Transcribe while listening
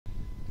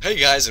Hey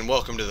guys, and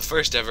welcome to the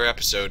first ever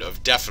episode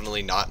of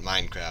Definitely Not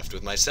Minecraft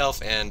with myself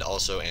and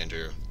also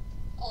Andrew.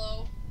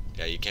 Hello.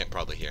 Yeah, you can't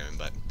probably hear him,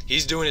 but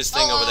he's doing his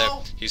thing over there.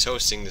 He's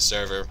hosting the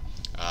server.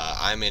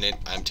 I'm in it.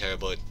 I'm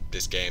terrible at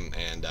this game,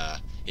 and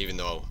even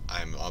though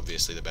I'm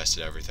obviously the best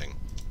at everything,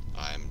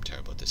 I'm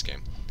terrible at this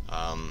game.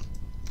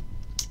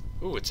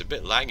 Ooh, it's a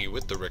bit laggy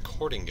with the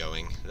recording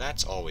going.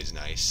 That's always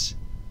nice.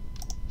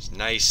 It's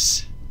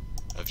nice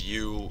of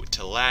you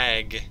to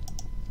lag.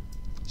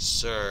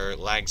 Sir,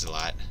 lags a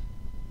lot.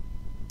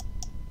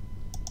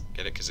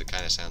 Get it? Because it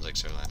kind of sounds like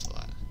Sir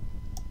Lancelot.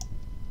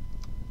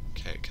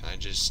 Okay, can I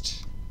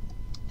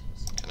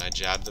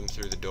jab them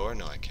through the door?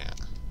 No, I can't.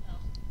 No.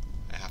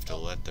 I have to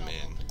let them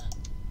in.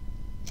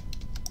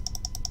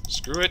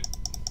 Screw it!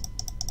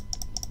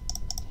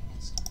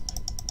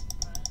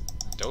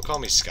 Don't call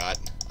me Scott.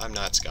 I'm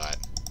not Scott.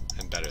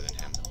 I'm better than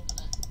him.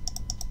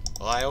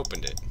 Well, I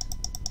opened it.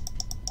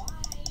 Why?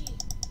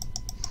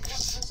 The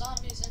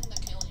zombies in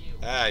to kill you.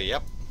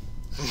 Yep.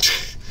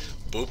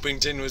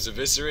 Boopington was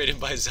eviscerated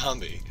by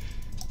zombie.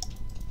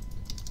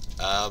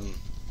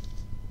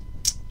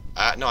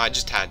 No, I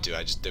just had to.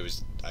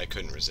 I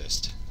couldn't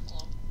resist.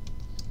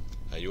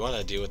 You want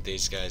to deal with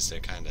these guys? They're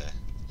kind of.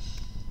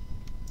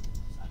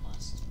 I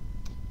must.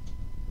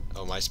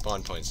 Oh, my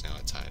spawn point's now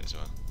outside as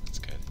well. That's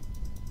good.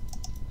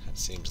 That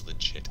seems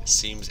legit. It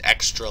seems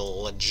extra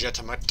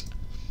legitimate.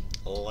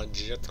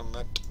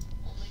 Legitimate.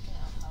 Only can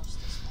outhouse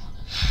this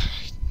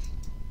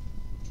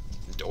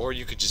spawn. Or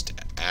you could just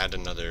add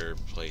another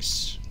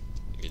place.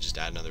 You could just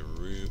add another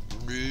room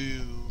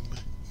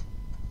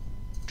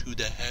to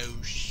the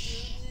house.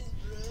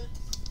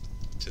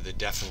 To the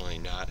definitely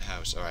not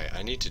house. Alright,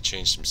 I need to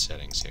change some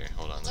settings here.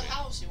 Hold on. It's a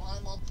house. You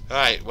want them?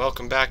 Alright,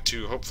 welcome back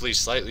to hopefully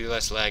slightly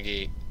less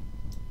laggy.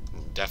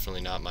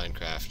 Definitely not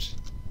Minecraft.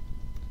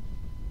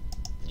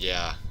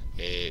 Yeah,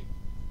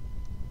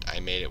 I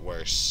made it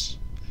worse.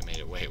 I made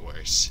it way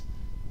worse.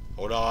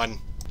 Hold on.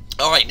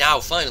 Alright,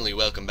 now finally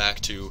welcome back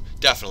to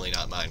Definitely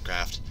Not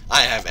Minecraft.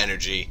 I have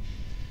energy.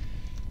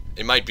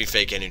 It might be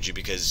fake energy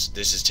because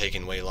this is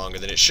taking way longer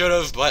than it should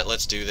have, but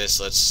let's do this.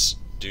 Let's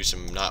do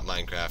some not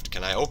Minecraft.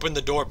 Can I open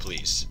the door,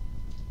 please?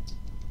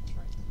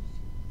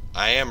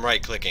 I am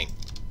right-clicking.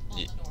 On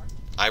the door.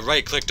 I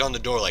right-clicked on the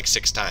door like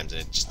 6 times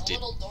and it just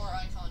didn't. A little door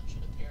icon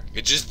should appear.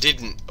 It just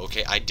didn't.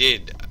 Okay, I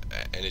did,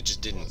 and it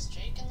just didn't. Was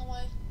Jake in the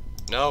way?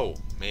 No,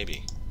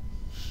 maybe.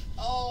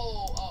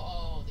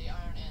 Oh, the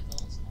iron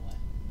anvil is in the way.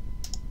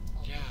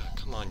 Yeah,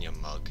 come on, you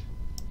mug.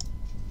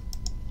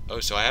 Oh,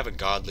 so I have a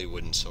godly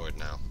wooden sword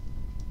now.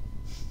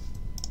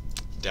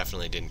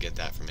 Definitely didn't get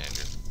that from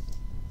Andrew.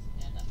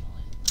 Yeah,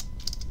 definitely.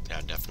 Yeah,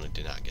 I definitely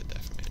did not get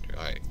that from Andrew.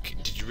 Alright,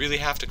 did you really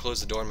have to close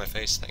the door in my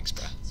face? Thanks,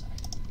 bruh. Sorry.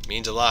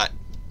 Means a lot.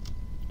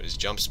 What is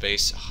jump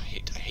space? Oh, I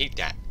hate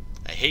that.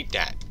 I hate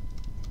that.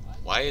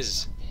 Why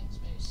is...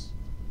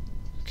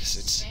 Because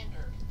it's...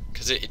 Standard.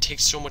 Because it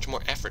takes so much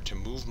more effort to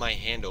move my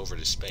hand over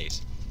to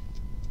space.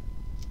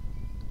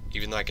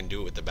 Even though I can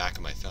do it with the back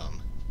of my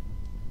thumb.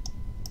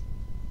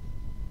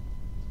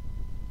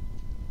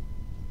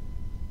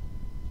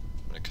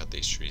 I'm gonna cut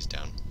these trees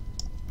down.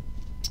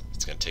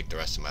 It's gonna take the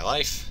rest of my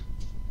life.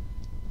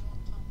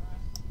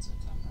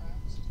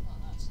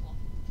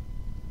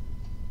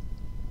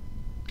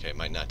 Okay, it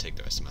might not take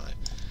the rest of my life.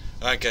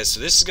 Alright guys,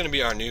 so this is gonna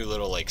be our new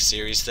little like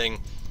series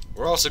thing.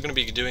 We're also gonna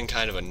be doing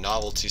kind of a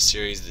novelty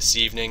series this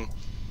evening.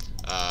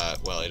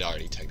 Well, it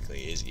already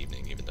technically is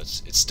evening, even though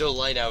it's still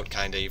light out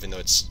kinda, even though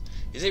it's...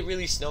 Is it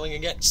really snowing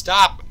again?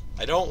 Stop!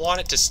 I don't want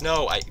it to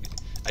snow. I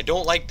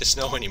don't like the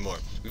snow anymore.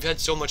 We've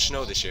had so much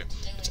snow this year.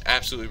 It's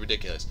absolutely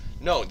ridiculous.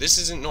 No, this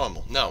isn't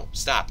normal. No,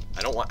 stop.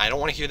 I don't want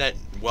to hear that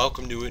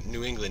welcome to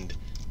New England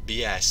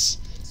BS.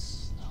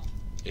 It's snow.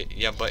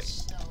 Yeah, but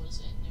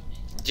Snows in New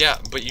England. yeah,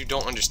 but you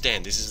don't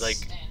understand. This is like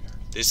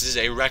Standard. this is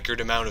a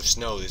record amount of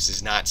snow. This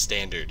is not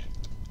standard.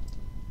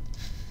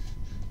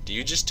 Do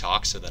you just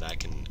talk so that I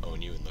can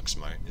own you and look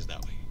smart? Is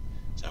that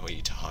what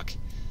you talk?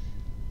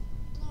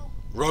 No.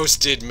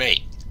 Roasted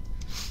meat.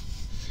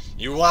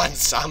 You want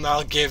some?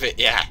 I'll give it.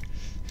 Yeah.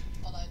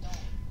 But I don't.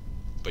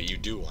 But you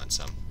do want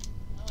some.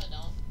 No, I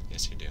don't.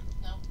 Yes, you do.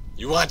 No.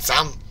 You want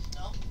some?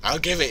 No. I'll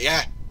give it.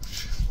 Yeah.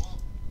 You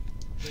won't.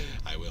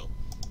 I will.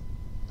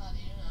 How do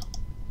you know?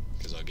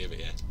 Cause I'll give it.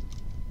 Yeah.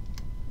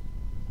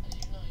 How do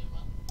you know you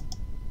will?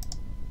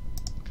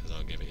 Cause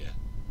I'll give it. Yeah.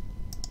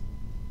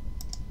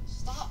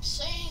 Stop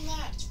saying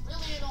that. It's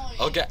really annoying.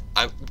 Okay.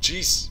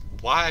 Jeez.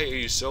 Why are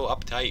you so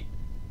uptight?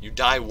 You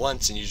die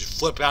once and you just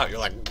flip out. You're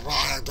like.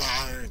 I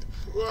died.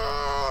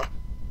 I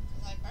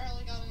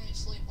barely got any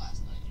sleep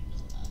last night. You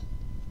know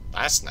that.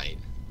 Last night.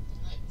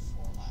 The night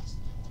before last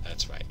night.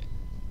 That's right.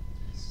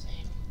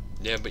 Same.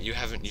 Yeah, but you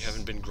haven't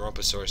been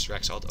Grumposaurus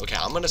Rex all. Okay,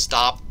 I'm gonna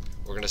stop.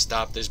 We're gonna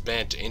stop this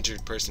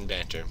inter-person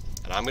banter,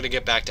 and I'm gonna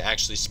get back to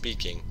actually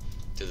speaking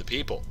to the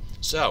people.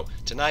 So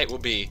tonight will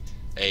be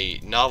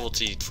a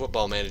novelty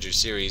Football Manager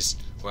series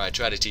where I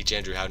try to teach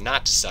Andrew how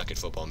not to suck at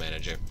Football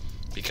Manager,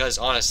 because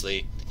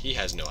honestly, he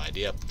has no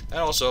idea, and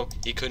also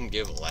he couldn't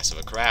give less of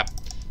a crap.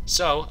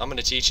 So I'm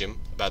gonna teach him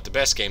about the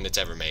best game that's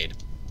ever made,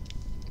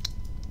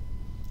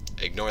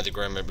 Ignore the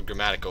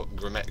grammatical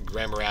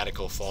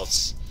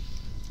faults.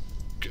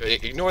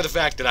 Ignore the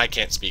fact that I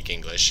can't speak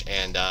English,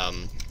 and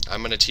I'm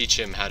gonna teach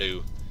him how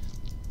to,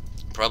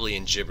 probably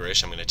in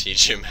gibberish, I'm gonna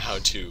teach him how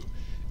to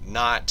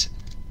not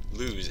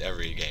lose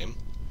every game,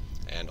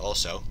 and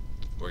also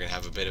we're gonna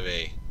have a bit of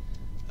a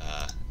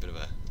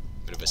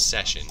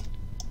session.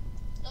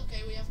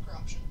 Okay, we have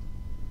corruption.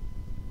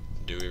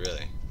 Do we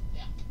really?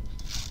 Yeah.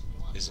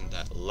 Isn't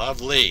that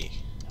lovely?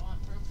 I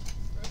want proof.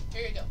 Proof.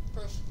 Here you go.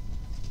 Proof.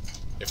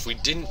 If we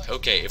didn't,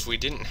 okay, if we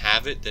didn't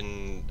have it,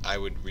 then I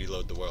would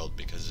reload the world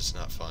because it's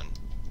not fun.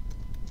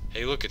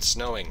 Hey, look, it's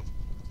snowing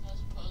As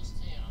opposed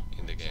to,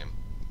 in the game.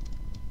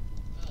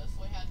 if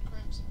we had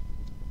crimson,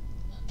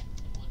 then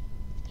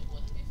it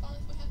wouldn't be fun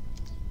if we had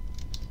crimson.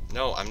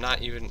 No, I'm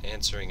not even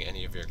answering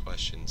any of your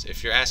questions.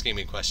 If you're asking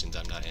me questions,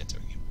 I'm not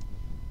answering you.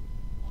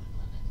 Why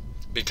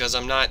not? Because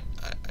I'm not,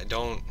 I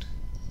don't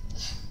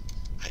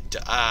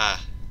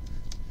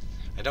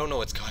know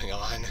what's going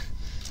on.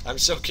 I'm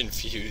so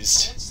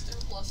confused. What's 2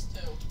 plus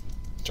 2?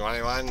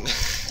 21? No,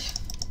 it's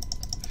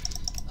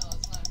 9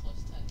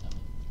 plus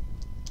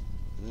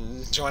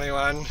 10.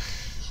 21? Do you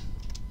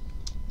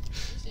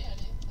see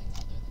anything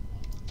other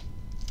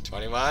than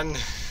 21?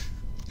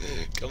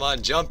 Come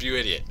on, jump, you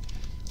idiot.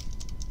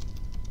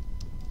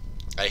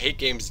 I hate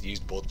games that use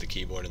both the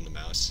keyboard and the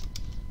mouse.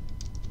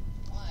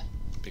 Why?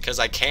 Because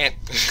I can't.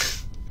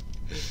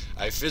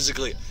 I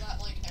physically... Is that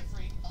like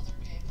every other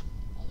game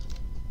other than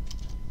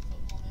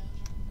Football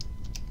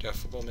Manager? Yeah,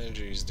 Football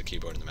Manager uses the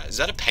keyboard and the mouse. Is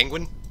that a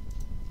penguin?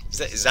 Is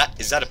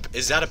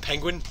that a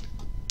penguin?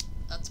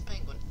 That's a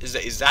penguin. Is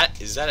that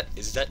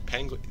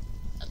penguin?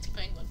 That's a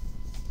penguin.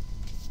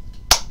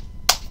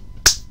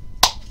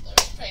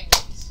 There's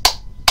penguins.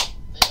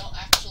 They don't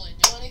actually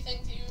do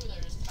anything to you.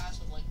 They're just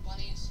passive like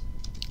bunnies.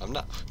 I'm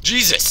not.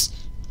 Jesus!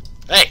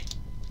 Hey,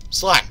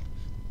 slime!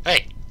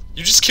 Hey,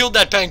 you just killed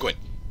that penguin.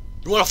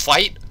 You want to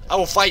fight? I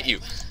will fight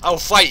you. I will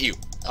fight you.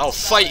 I will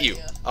fight you.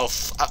 I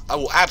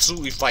will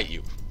absolutely fight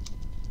you.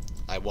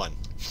 I won.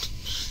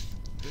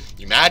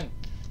 You mad?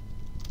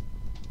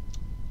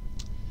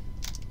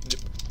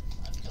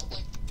 I've killed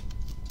like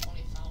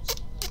 20,000 of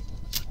those at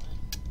this point.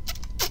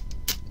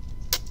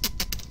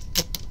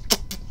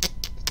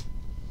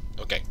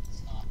 Okay.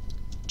 Stop.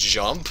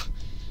 Jump.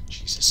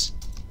 Jesus.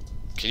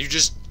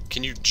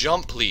 Can you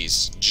jump,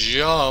 please?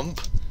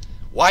 Jump.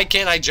 Why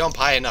can't I jump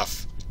high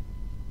enough?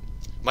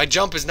 My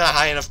jump is not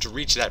high enough to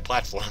reach that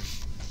platform.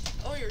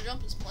 Oh, your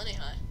jump is plenty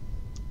high.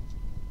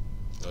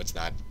 No, it's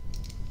not.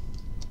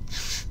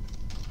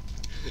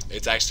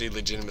 It's actually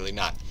legitimately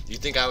not. You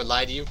think I would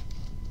lie to you?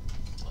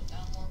 Put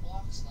down more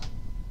blocks then.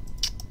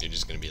 You're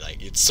just gonna be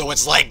like, it's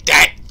like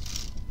that!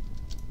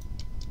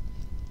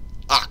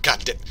 Ah,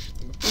 god damn.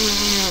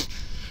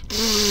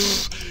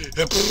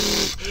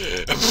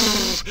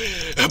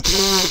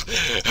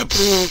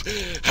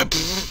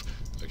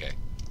 Okay.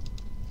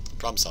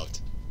 Problem solved.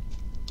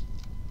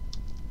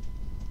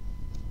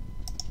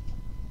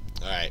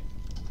 Alright.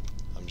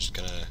 I'm just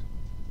gonna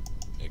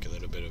make a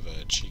little bit of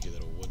a cheeky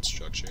little wood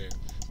structure here.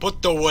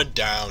 Put the wood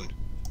down!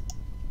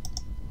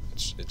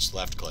 It's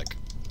left click.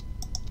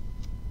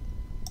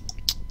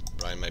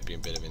 Brian might be a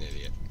bit of an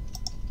idiot.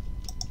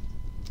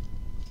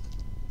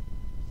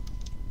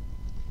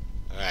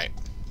 Alright.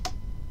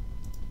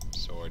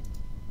 Sword.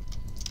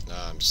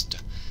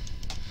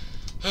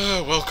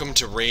 Welcome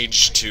to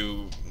Rage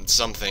to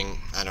something.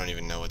 I don't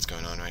even know what's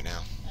going on right now.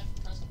 I have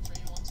a present for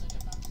you once I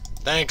get back.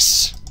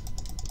 Thanks!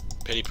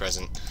 Pity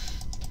present.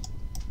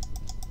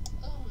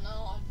 Oh no,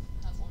 I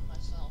have one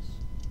myself.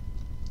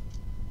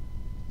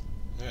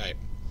 Alright.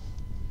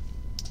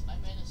 I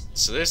made a snoop.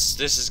 So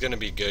this is gonna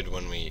be good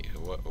when we...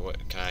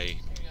 What can I... Here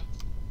you go.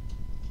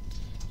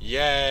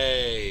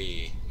 Yay!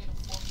 You get a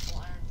forkful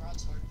iron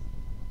broadsword.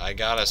 I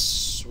got a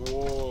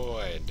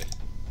sword.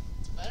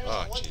 It's better than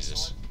Oh, a wooden Jesus.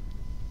 sword.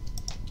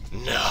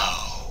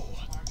 No!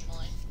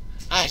 Marginally.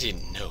 I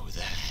didn't know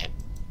that.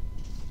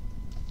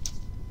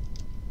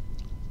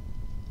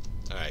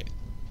 Alright.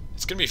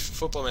 It's gonna be...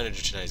 Football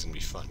Manager tonight is gonna be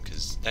fun,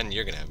 because then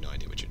you're gonna have no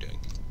idea what you're doing.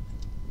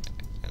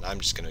 And I'm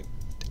just gonna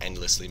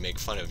endlessly make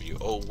fun of you.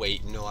 Oh,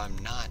 wait, no, I'm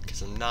not,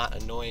 because I'm not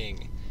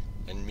annoying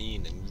and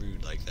mean and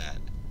rude like that.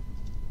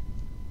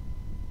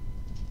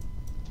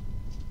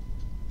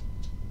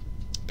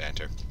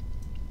 Banter.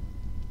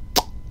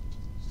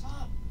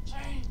 Stop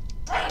saying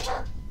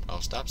banter!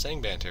 I'll stop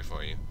saying banter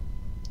for you.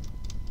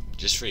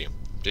 Just for you.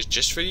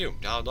 Just for you.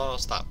 No,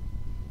 stop.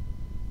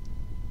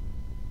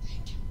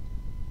 Thank you.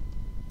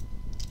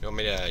 You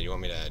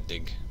want me to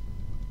dig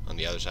on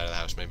the other side of the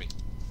house, maybe?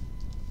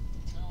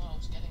 No, I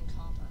was getting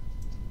copper.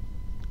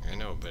 I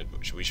know, but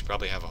we should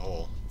probably have a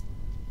hole.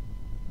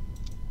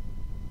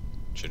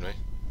 Shouldn't we?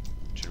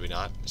 Should we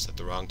not? Is that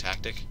the wrong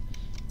tactic?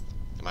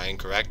 Am I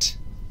incorrect?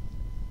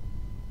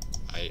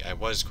 I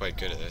was quite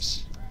good at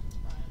this. Correct,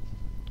 Brian.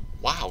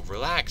 Wow,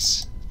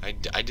 relax. I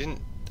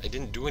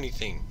didn't do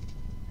anything.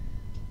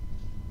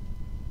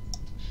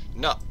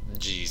 No,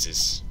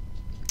 Jesus.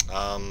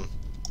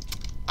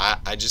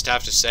 I just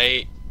have to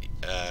say,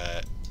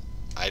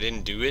 I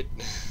didn't do it.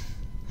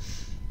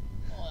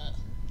 What?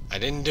 I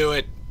didn't do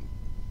it.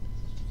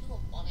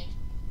 Little bunny.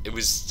 It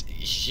was...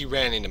 He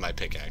ran into my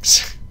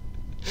pickaxe.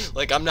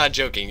 Like, I'm not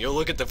joking. You'll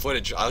look at the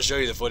footage. I'll show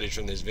you the footage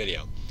from this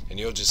video. And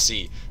you'll just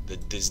see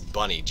this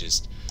bunny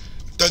just...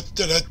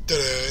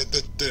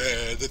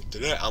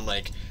 I'm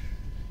like...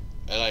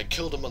 And I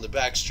killed him on the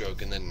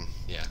backstroke, and then,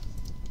 yeah.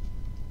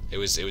 It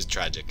was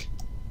tragic.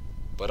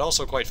 But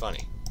also quite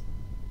funny.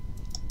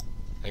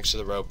 Thanks for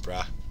the rope,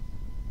 brah.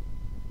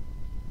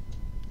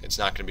 It's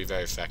not going to be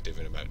very effective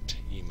in about T-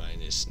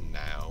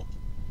 now.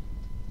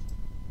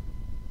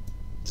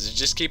 Does it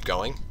just keep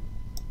going?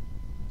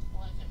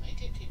 Well, I can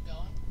make it keep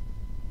going.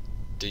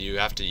 Do you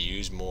have to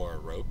use more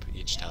rope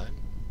each time?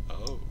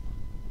 Oh.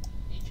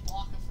 Each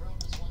block of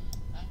rope is one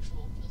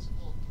actual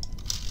physical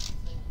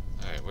thing.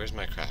 Alright, where's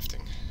my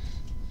crafting?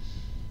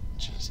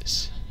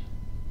 Jesus.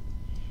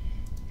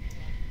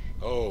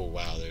 Oh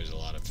wow, there's a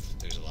lot of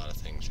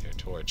things here.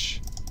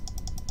 Torch.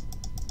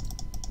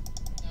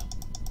 Yeah,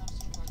 have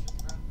some torches,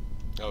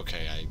 bro.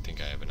 Okay, I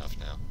think I have enough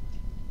now.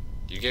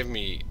 You gave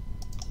me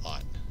a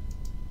lot.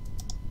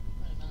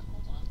 Wait a minute,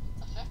 hold on.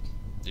 What the heck?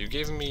 You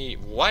gave me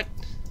what?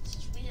 This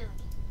is weird.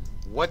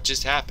 What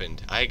just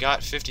happened? I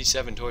got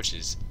 57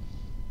 torches,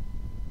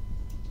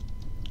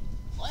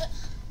 What?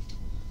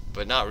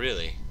 but not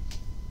really.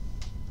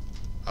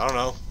 I don't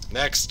know.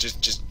 Next,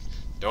 just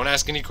don't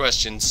ask any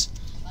questions.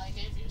 I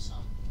gave you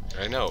some.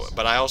 I know,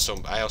 but I also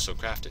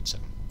crafted some.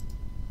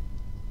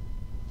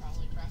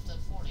 Probably crafted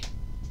 40.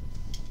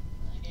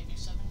 I gave you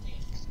 17.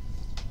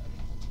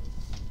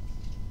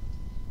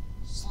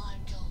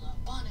 Slime killed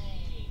a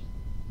bunny.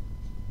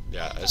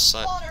 Yeah, And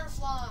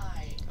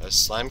a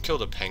slime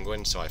killed a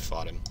penguin, so I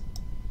fought him.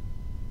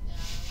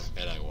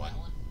 Yeah, And I won. that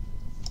one.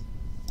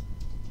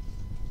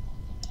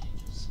 Okay,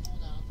 just pull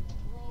down the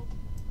rope.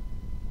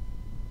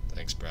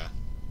 Thanks, bruh.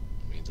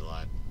 Means a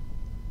lot.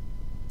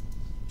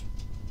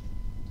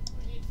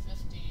 We need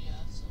 50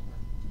 silver.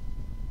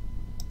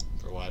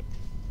 For what?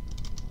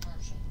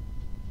 Martian.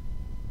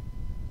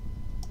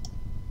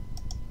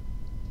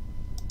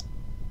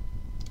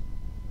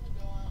 I'm gonna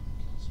go out and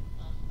kill some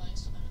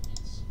ice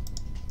enemies.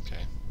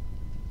 Okay.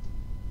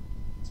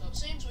 So it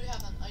seems we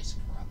have an ice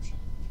corruption,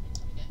 which means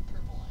we get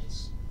purple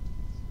ice.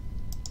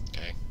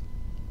 Okay.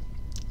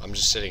 I'm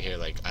just sitting here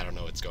like I don't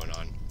know what's going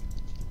on.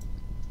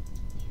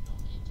 You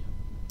don't need to.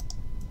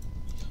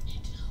 You don't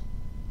need to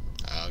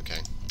know.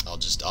 Okay.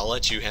 I'll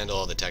let you handle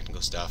all the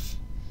technical stuff.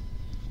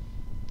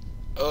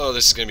 Oh,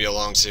 this is gonna be a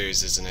long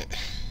series, isn't it?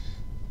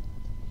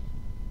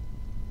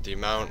 The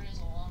amount... There is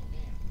a long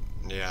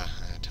game. Yeah,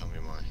 tell me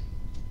more.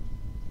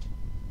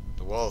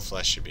 The wall of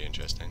flesh should be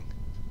interesting.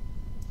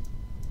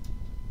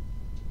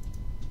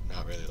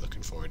 Not really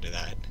looking forward to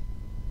that.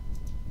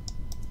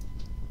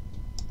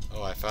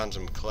 Oh, I found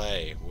some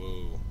clay.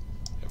 Woo.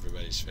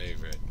 Everybody's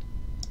favorite.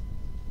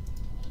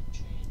 What a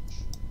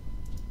change.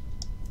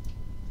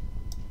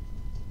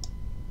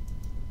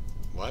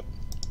 What?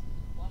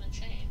 What a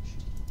change.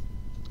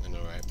 I know,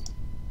 right?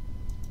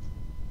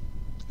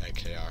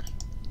 AKR.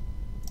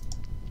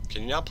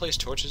 Can you not place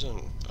torches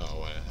on...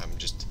 Oh,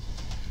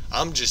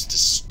 I'm just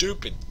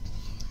stupid.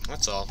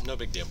 That's all. No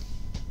big deal.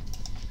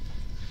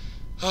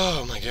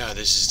 Oh my god,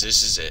 this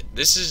is it.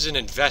 This is an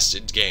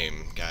invested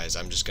game, guys.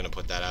 I'm just gonna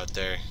put that out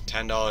there.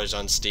 $10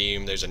 on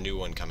Steam. There's a new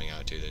one coming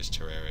out too. There's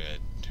Terraria.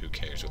 Who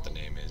cares what the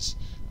name is?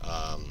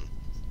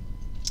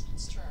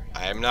 It's Terraria.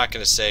 I'm not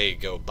gonna say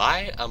go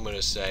buy it. I'm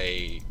gonna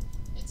say,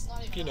 It's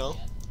not even you know. out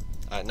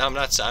yet. No, I'm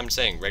not. I'm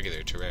saying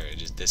regular Terraria.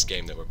 Just this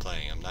game that we're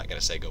playing. I'm not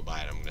gonna say go buy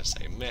it. I'm gonna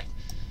say meh.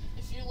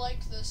 If you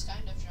like this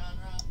kind of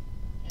genre,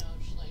 you know,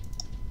 just like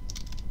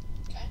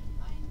kind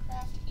of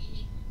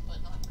Minecraft-y,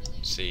 but not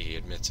really. See, he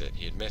admits it.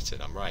 He admits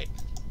it. I'm right.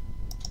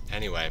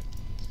 Anyway,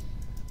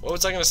 what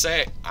was I gonna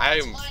say?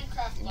 I'm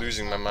Minecraft, but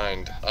losing it's my not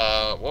mind.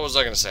 Minecraft. What was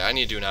I gonna say? I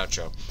need to do an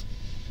outro.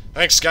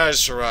 Thanks,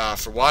 guys,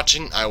 for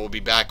watching. I will be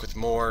back with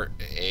more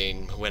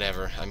in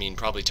whenever. I mean,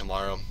 probably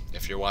tomorrow.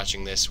 If you're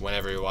watching this,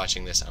 whenever you're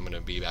watching this, I'm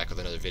gonna be back with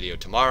another video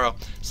tomorrow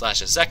 / a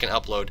second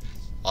upload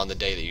on the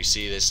day that you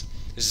see this.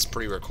 This is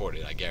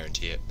pre-recorded, I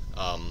guarantee it.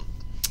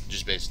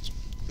 Just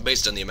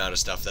based on the amount of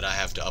stuff that I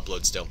have to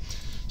upload still.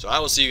 So I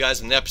will see you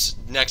guys in the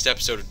next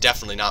episode of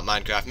Definitely Not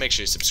Minecraft. Make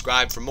sure you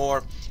subscribe for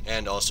more,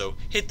 and also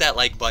hit that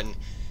like button.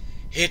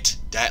 Hit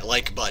that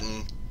like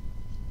button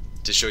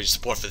to show your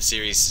support for the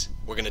series.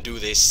 We're gonna do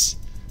this.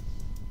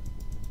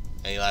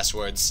 Any last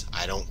words?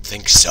 I don't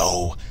think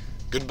so.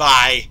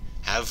 Goodbye.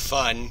 Have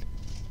fun.